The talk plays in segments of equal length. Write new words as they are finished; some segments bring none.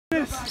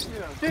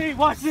Dave,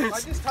 watch this. I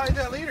just tied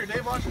that leader.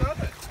 Dave, watch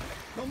nothing.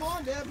 Come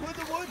on, Dad, put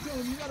the wood to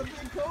him. You got a big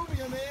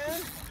cobia,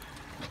 man.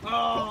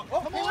 Oh,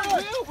 Come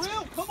on,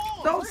 Will, come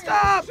on. Don't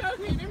stop.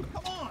 Come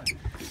on.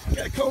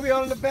 Got a cobia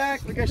on the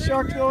back. We got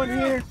sharks going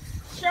here.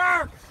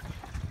 Shark.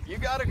 you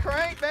got a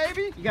crank,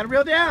 baby. You got to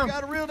reel down. You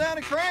got to reel down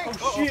and crank.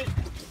 Oh, shit.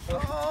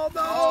 Oh,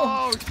 no.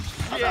 Oh,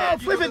 shit. oh,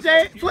 flip it,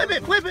 Dave. Flip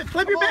it.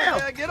 Flip your bail.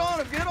 Yeah, get on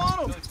him. Get on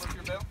him. Flip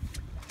your bail.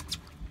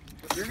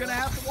 You're going to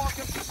have to walk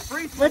up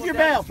free. Flip your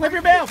bail. Flip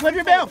your bail. Flip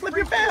your bail. Flip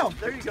your bail.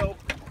 There you go.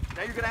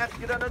 Now you're going to have to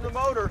get under the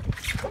motor.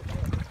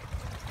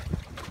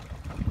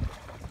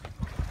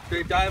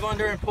 Dave, dive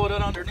under and pull it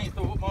underneath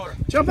the motor.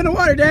 Jump in the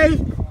water, Dave.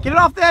 Get it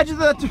off the edge of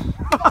the...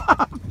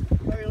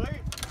 Larry,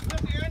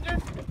 flip the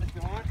engine.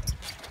 Go on.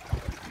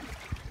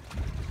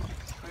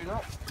 There you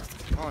go.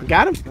 On.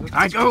 Got him? All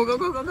right, go.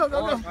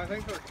 I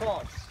think they're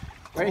cross.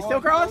 Ready,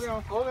 still cross?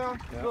 Slow down.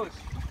 Yeah.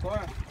 Slow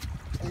down.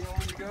 You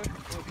good? Go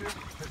here.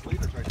 This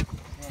leader's right there.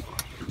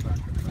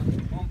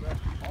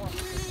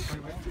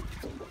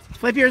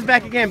 Flip yours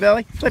back again,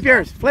 Billy. Flip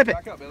yours. Flip it.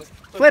 Back up, Billy.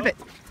 Flip it.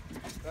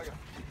 Back up.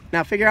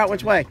 Now figure out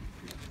which way.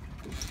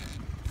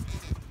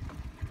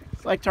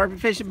 It's like tarpon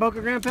fishing Boca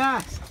Grande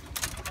Pass.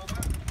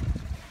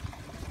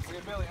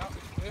 Get Billy out.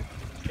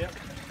 Yep.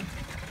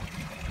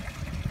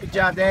 Good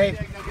job, Dave.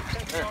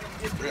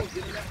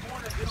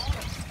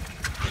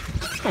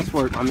 Nice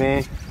work, my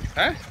man.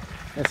 Huh?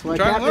 That's what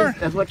Trying to learn.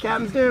 captains. That's what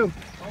captains do.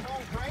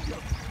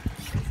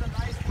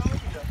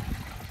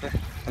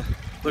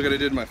 Look at it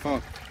did my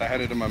phone. I had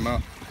it in my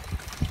mouth.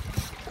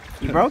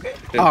 You broke it?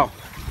 Yeah. Oh.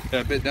 Yeah,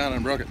 I bit down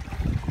and broke it.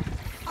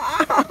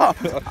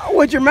 Oh,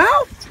 with your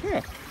mouth?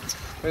 Yeah.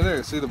 Right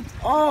there, see the.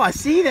 Oh, I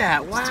see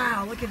that.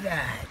 Wow, look at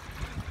that.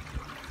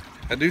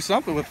 I do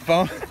something with the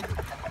phone.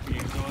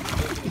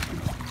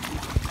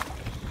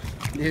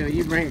 Dude,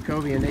 you bring a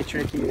cobia and they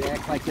trick you. They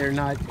act like they're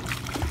not.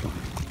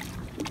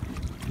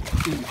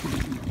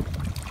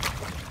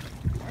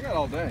 I got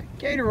all day.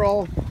 Gator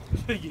roll.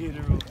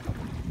 Gator roll.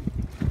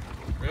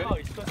 Ready? Oh,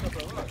 he's stuck up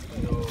a lot.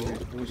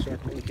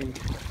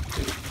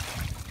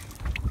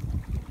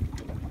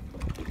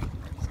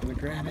 It's gonna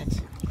grab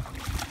it.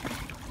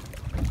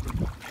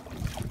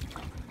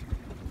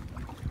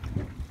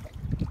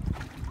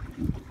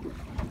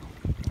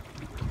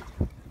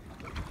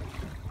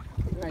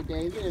 All right,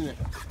 Dave, get in there.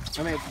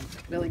 I mean,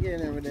 Billy, get in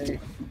there with Dave.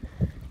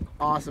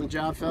 Awesome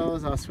job,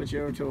 fellas. I'll switch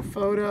you over to a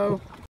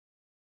photo.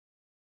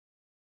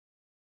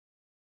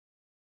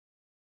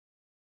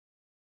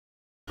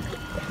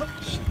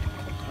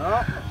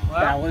 Oh,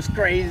 That was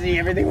crazy.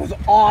 Everything was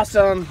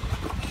awesome.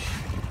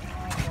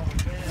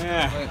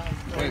 yeah.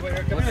 Wait, Here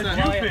what's comes a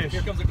that? Goliath.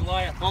 Here comes a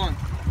Goliath. Hold on.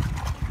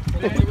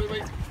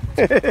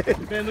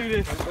 Wait. Ben, look at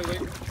this.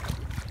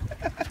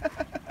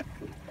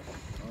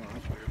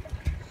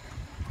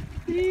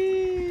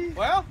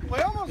 Well, we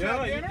almost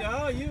got Yeah,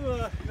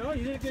 dinner.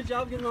 you did a good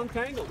job getting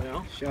untangled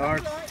now.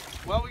 Sharks.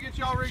 Well, we get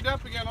y'all rigged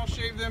up again. I'll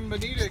shave them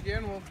bonita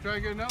again. We'll try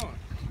to get another one.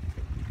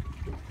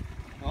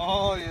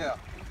 Oh, yeah.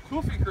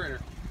 Poofy critter.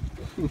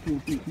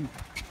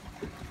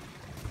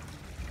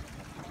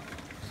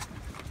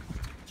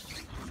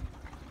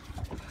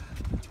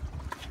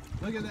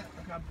 Look at that.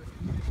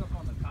 It's up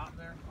on the top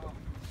there. Oh.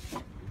 I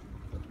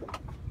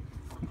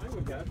think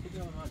we got it. Keep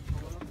going on.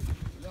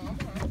 No, I'm all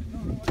right.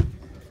 No,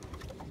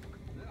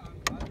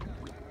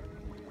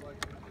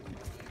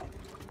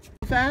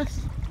 Fast?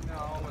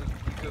 No,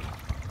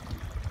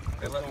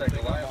 they left that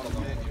Goliath on the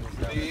menu.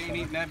 They ain't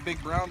eating that big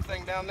brown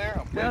thing down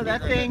there? No,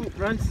 that thing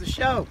runs the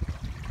show.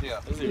 Yeah.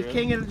 He's the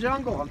king of the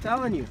jungle, I'm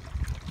telling you.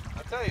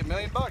 I tell you, $1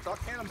 million, I'll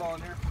cannonball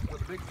in here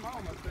with a big smile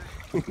on my face.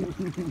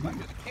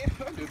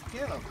 I do a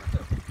can over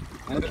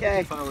it.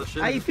 Okay.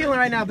 How you feeling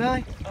right now,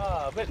 Billy?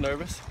 A bit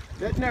nervous.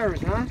 Bit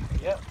nervous, huh?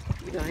 Yep.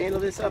 You gonna handle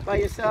this up by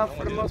yourself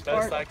for the most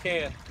part? Best I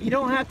can. You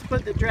don't have to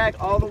put the drag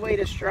all the way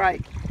to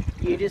strike.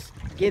 You just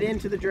get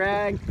into the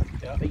drag,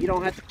 but you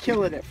don't have to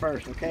kill it at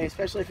first, okay?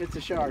 Especially if it's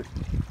a shark.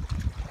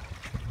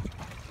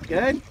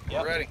 Good?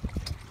 Yep. Ready.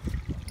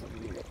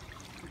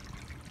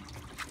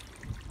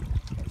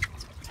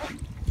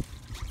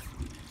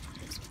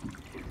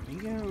 There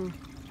you go.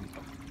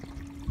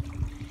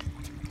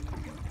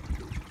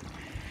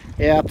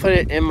 Yeah, I put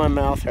it in my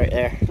mouth right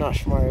there. Not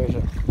smart, is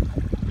it?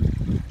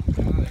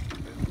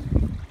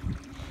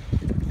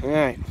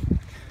 Alright.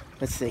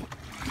 Let's see.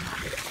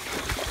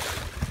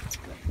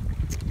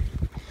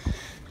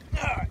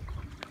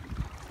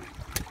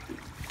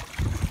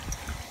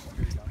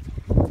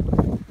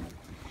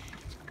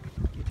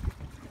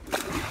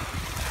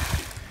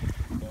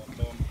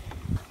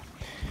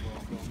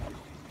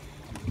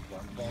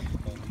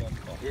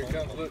 Here it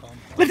comes, look.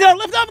 Lift up!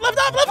 No,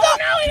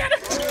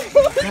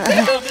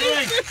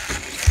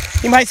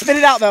 he might spit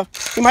it out though.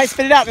 He might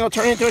spit it out and it'll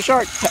turn it into a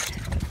shark.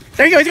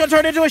 There you go, he's gonna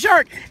turn it into a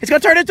shark. It's gonna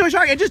turn it into a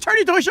shark. It just turned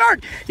into a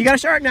shark. You got a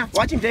shark now.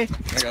 Watch him, Dave.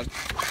 I got it.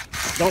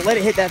 Don't let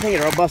it hit that thing or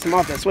it'll bust him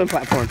off that swim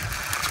platform.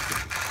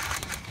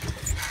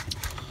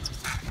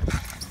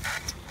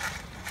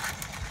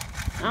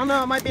 I don't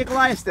know, it might be a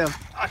Goliath still.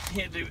 I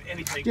can't do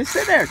anything. Just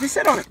sit there, just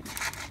sit on it.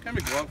 Hand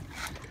me a glove.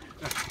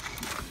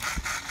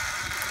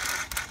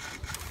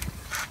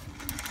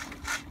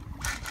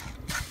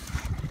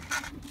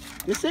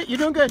 Just sit. You're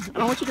doing good. I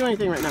don't want you to do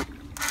anything right now.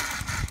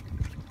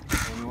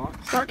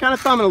 Start kind of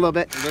thumbing a little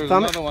bit.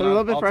 Thumb it. Put a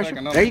little bit of pressure.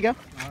 There you go.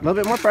 A little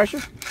bit more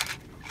pressure.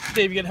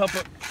 Dave, you gotta help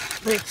up.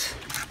 Thanks.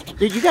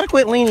 Dude, you gotta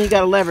quit leaning. You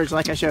gotta leverage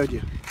like I showed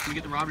you. You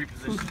get the robbery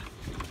position.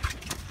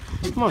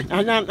 Come on.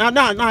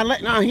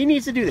 No. He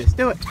needs to do this.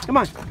 Do it. Come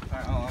on.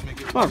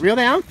 Come on. Reel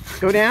down.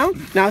 Go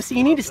down. Now, see,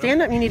 you need to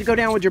stand up. You need to go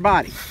down with your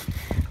body.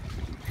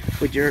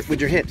 With your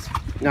hips,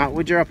 not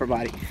with your upper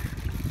body.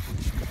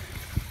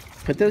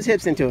 Put those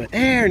hips into it.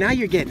 There. Now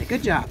you're getting it.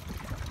 Good job.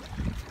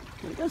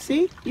 There you go.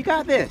 See, you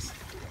got this.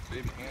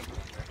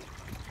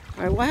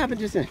 All right. What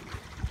happened just then?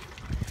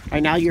 All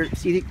right. Now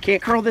see, you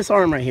can't curl this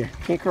arm right here.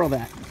 Can't curl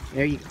that.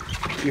 There you.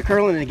 You're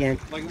curling it again.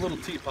 Like a little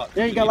teapot.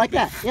 There you go. Like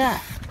that.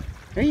 Yeah.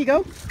 There you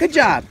go. Good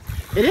job.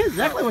 It is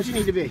exactly what you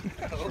need to be.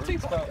 A little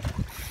teapot.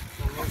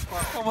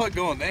 I'm not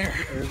going there.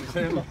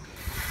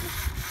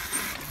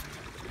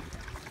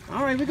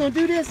 All right, we're gonna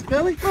do this,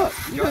 Billy. Look,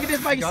 you gonna get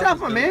this by yourself,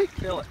 my man.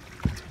 Kill it.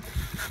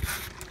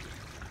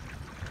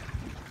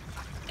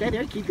 Okay,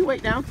 there. Keep your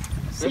weight down.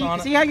 See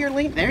how you're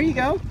leaning? There you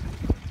go.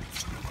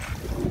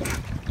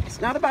 It's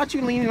not about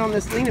you leaning on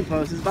this leaning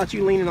post. It's about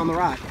you leaning on the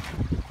rock.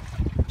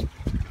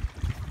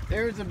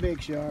 There's a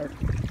big shark.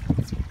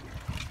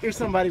 Here's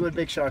somebody with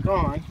big shark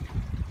on.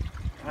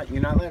 Right,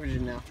 you're not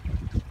leveraging now.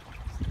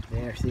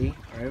 There, see?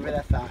 Right over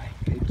that thigh.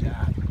 Good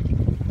job.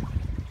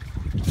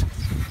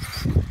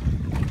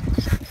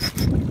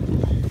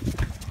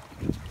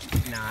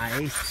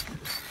 Nice.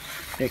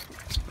 Pick,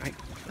 right.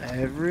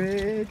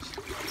 Leverage.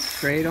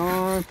 Straight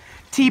arm.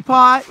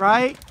 Teapot,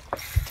 right?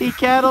 Tea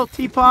kettle,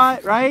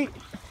 teapot, right?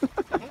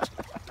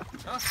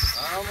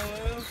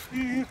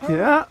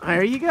 Yeah,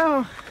 there you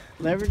go.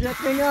 Leverage that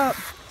thing up.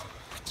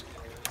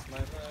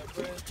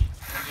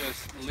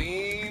 Just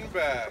lean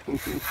back.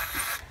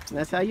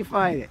 That's how you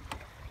fight it.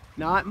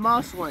 Not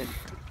muscling.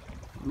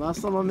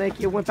 Muscle will make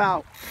you whip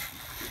out.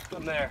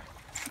 From there.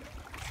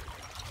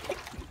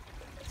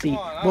 See,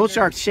 bull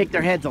sharks shake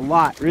their heads a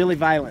lot, really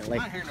violently.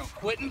 I'm not hearing no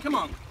quitting. Come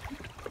on.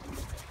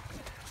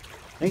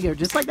 There you go,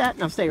 just like that.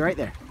 Now stay right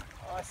there.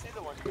 Oh, I see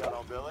the one you got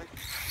on, Billy.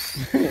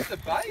 It's a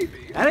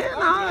baby.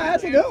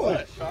 That's a good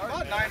one.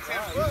 About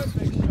 9-10 foot.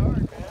 Big shark,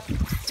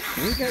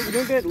 man. You're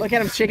doing good. Look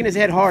at him shaking his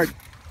head hard.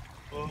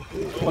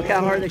 Look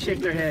how hard they shake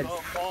their heads.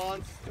 Oh,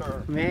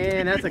 monster.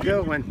 Man, that's a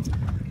good one.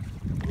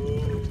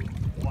 Ooh,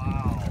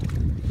 wow.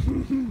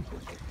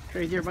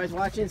 Crazy, everybody's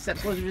watching. Step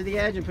closer to the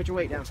edge and put your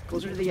weight down.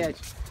 Closer to the edge.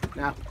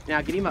 Now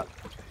get him up.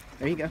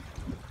 There you go.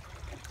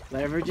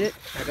 Leverage it.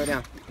 Now go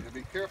down.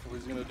 Be careful,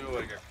 he's gonna do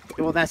it again.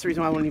 Well, that's the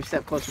reason why I want you to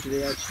step closer to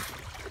the edge.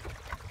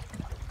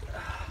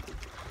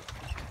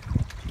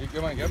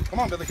 Come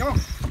on, Billy, come on.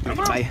 Come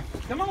on.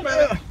 Come on,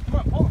 Billy. Come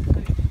on, pull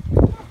him.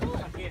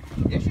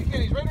 Yes, you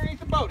can. He's right underneath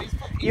the boat.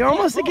 You're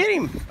almost to get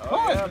him.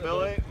 Oh, yeah,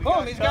 Billy. Come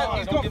on, he's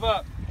Don't going. give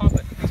up. Pump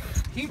it.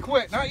 He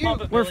quit, not you.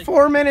 Pump it, We're Billy.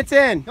 4 minutes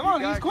in. Come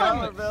on, he's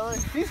quitting. Billy.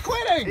 He's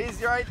quitting.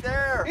 He's right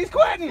there. He's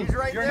quitting. He's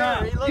right You're there.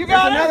 not. He looks You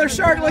got like- him. Another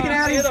shark looking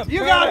at Get him. him. You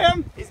got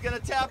him. He's gonna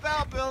tap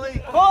out,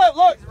 Billy. Pull it.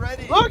 Look. He's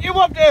ready. Look, you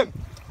whooped him.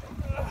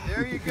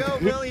 There you go,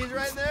 Billy. He's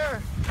right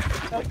there.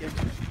 Okay.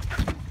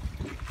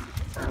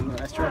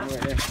 That's trouble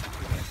right there.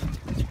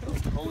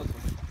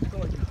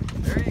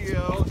 There you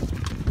go.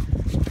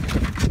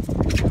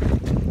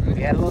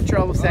 We had a little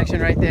trouble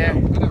section right there.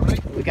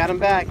 We got him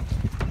back.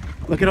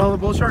 Look at all the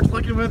bull sharks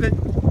looking with it.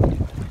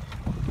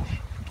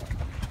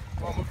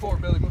 Come on, move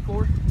forward, Billy. Move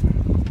forward.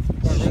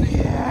 All right, ready?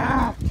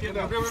 Yeah. Get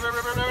down. Go.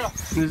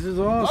 This is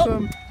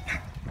awesome.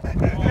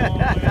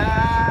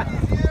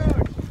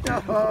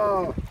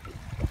 Oh,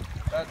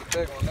 That's a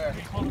big one there.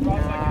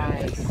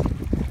 nice.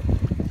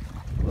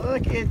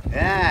 Look at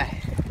that.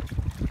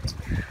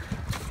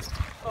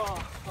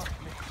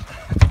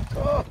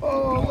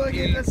 Oh, look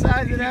at the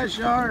size of that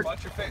shark.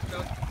 Watch your face,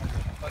 Billy.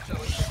 Watch out.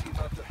 He's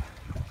about to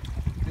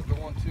get the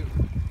one, too.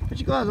 Put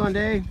your gloves on,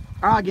 Dave.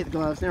 Or I'll get the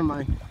gloves. Never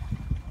mind.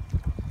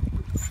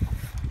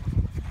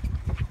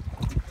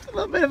 A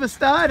little bit of a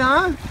stud,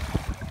 huh?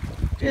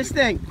 Just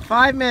think,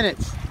 5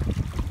 minutes.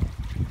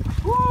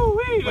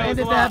 Woo-wee,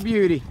 Landed that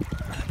beauty.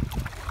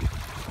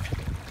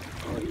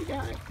 Oh, you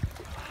got it.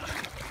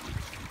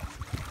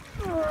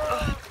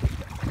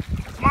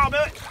 Come on,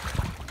 Billy.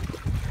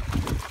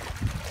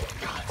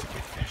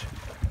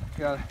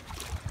 Got it.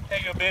 There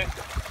you go, Ben.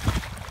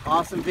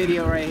 Awesome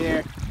video right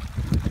here.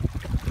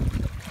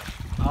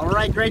 All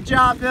right, great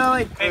job,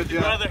 Billy. Thank you,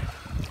 brother.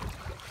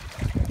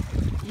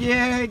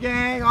 Yeah,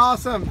 gang,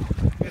 awesome.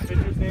 Good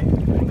pictures,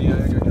 Dave. Yeah,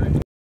 I got it.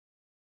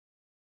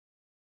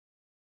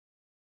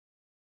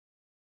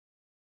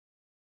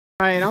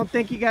 All right, I don't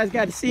think you guys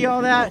got to see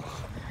all that,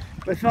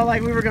 but felt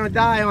like we were gonna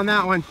die on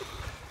that one.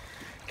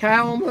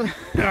 Kyle almost,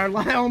 our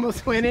line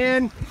almost went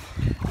in,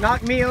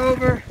 knocked me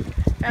over,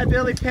 had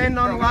Billy pinned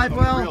on the live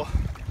well,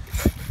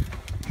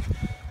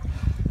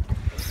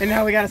 and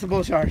now we got us a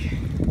bull shark.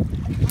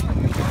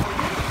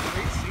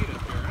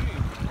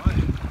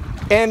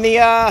 And the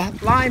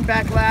line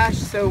backlash,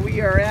 so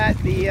we are at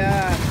the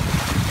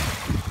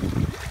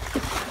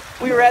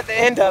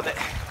end of it.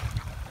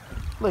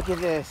 Look at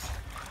this.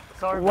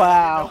 Sorry.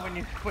 Wow. When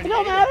It you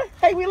don't matter.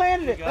 Hey, we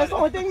landed it. That's the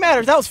only thing that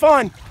matters. That was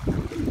fun.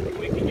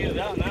 We can get it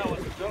out now.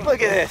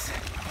 Look at this.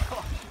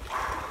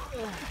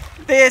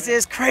 This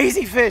is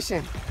crazy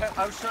fishing.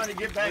 I was trying to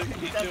get back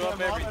and get that damn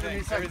rod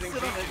underneath so I could sit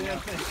on that damn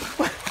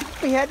thing.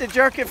 We had to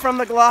jerk it from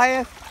the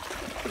Goliath.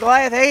 The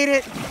Goliath ate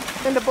it.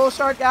 Then the bull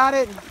shark got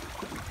it.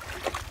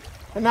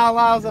 And now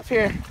Lyle's up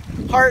here.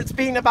 Heart's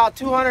beating about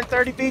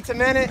 230 beats a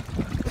minute.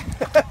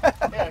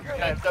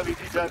 Yeah,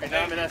 WTW,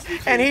 now I'm an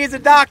SVT. And he's a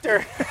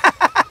doctor.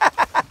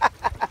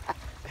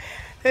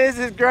 This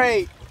is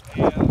great.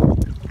 Hey,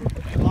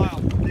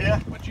 Lyle. Yeah.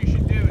 What you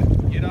should do is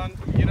get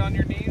on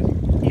your knees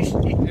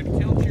and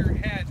tilt your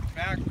head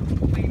back,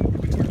 lean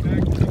with your back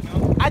to the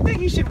gun. I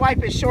think he should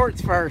wipe his shorts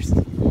first.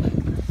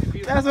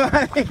 That's what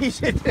I think he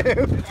should do.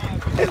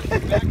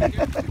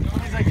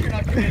 He's like, you're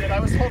not committed. I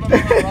was holding on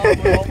the rod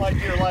with all my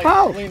gear like.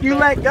 Oh, you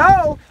let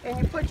go and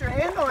you put your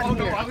hand on Oh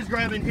no, here. I was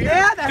grabbing here.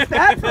 Yeah, that's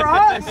bad for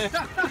us.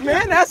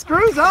 Man, that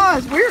screws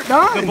us. We're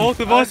done. Both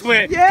of us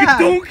went. Yeah.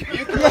 You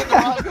can let the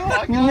rod go.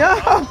 I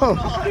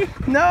got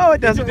it. No,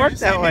 it doesn't work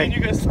that way.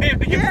 You're gonna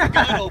slam against the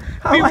gunnel.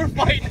 We were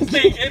fighting to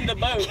stay in the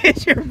boat.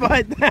 Get your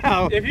butt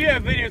down. If you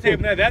have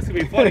videotaping that, that's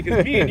gonna be funny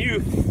because me and you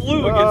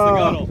flew against the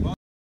gunnel.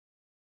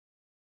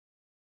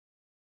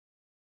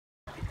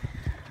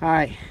 All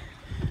right.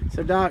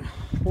 So, Doc,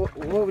 what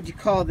would you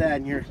call that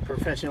in your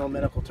professional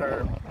medical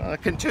term?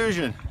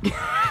 Contusion.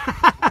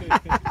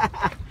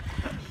 A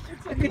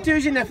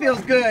contusion that feels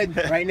good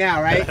right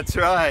now, right? That's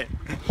right.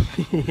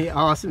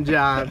 Awesome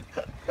job.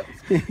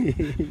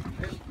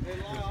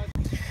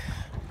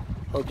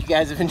 Hope you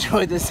guys have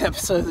enjoyed this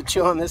episode of the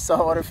Chew on This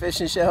Saltwater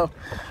Fishing Show.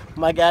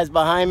 My guys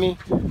behind me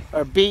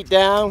are beat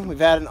down. We've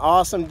had an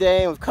awesome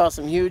day. We've caught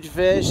some huge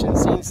fish and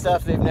seen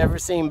stuff they've never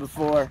seen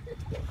before.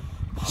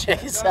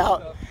 Check us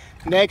out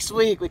next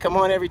week. We come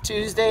on every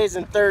Tuesdays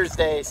and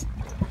Thursdays.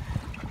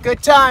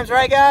 Good times,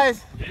 right,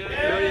 guys?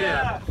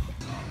 Yeah.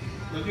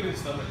 Look at his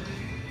stomach.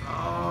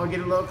 Oh,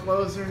 get a little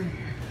closer.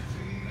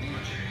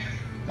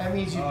 That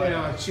means you've been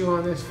on Chew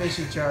on This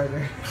fishing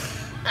charter.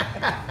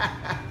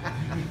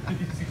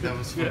 That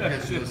was for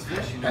catching those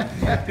fish, you know.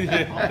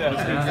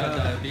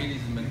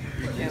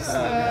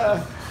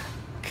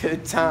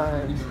 Good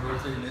times.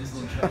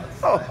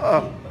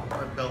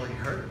 My belly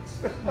hurts.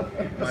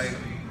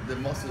 The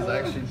muscles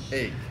actually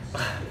ache.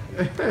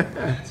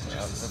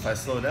 If I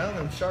slow down,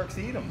 them sharks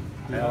eat them.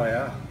 Hell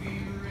yeah.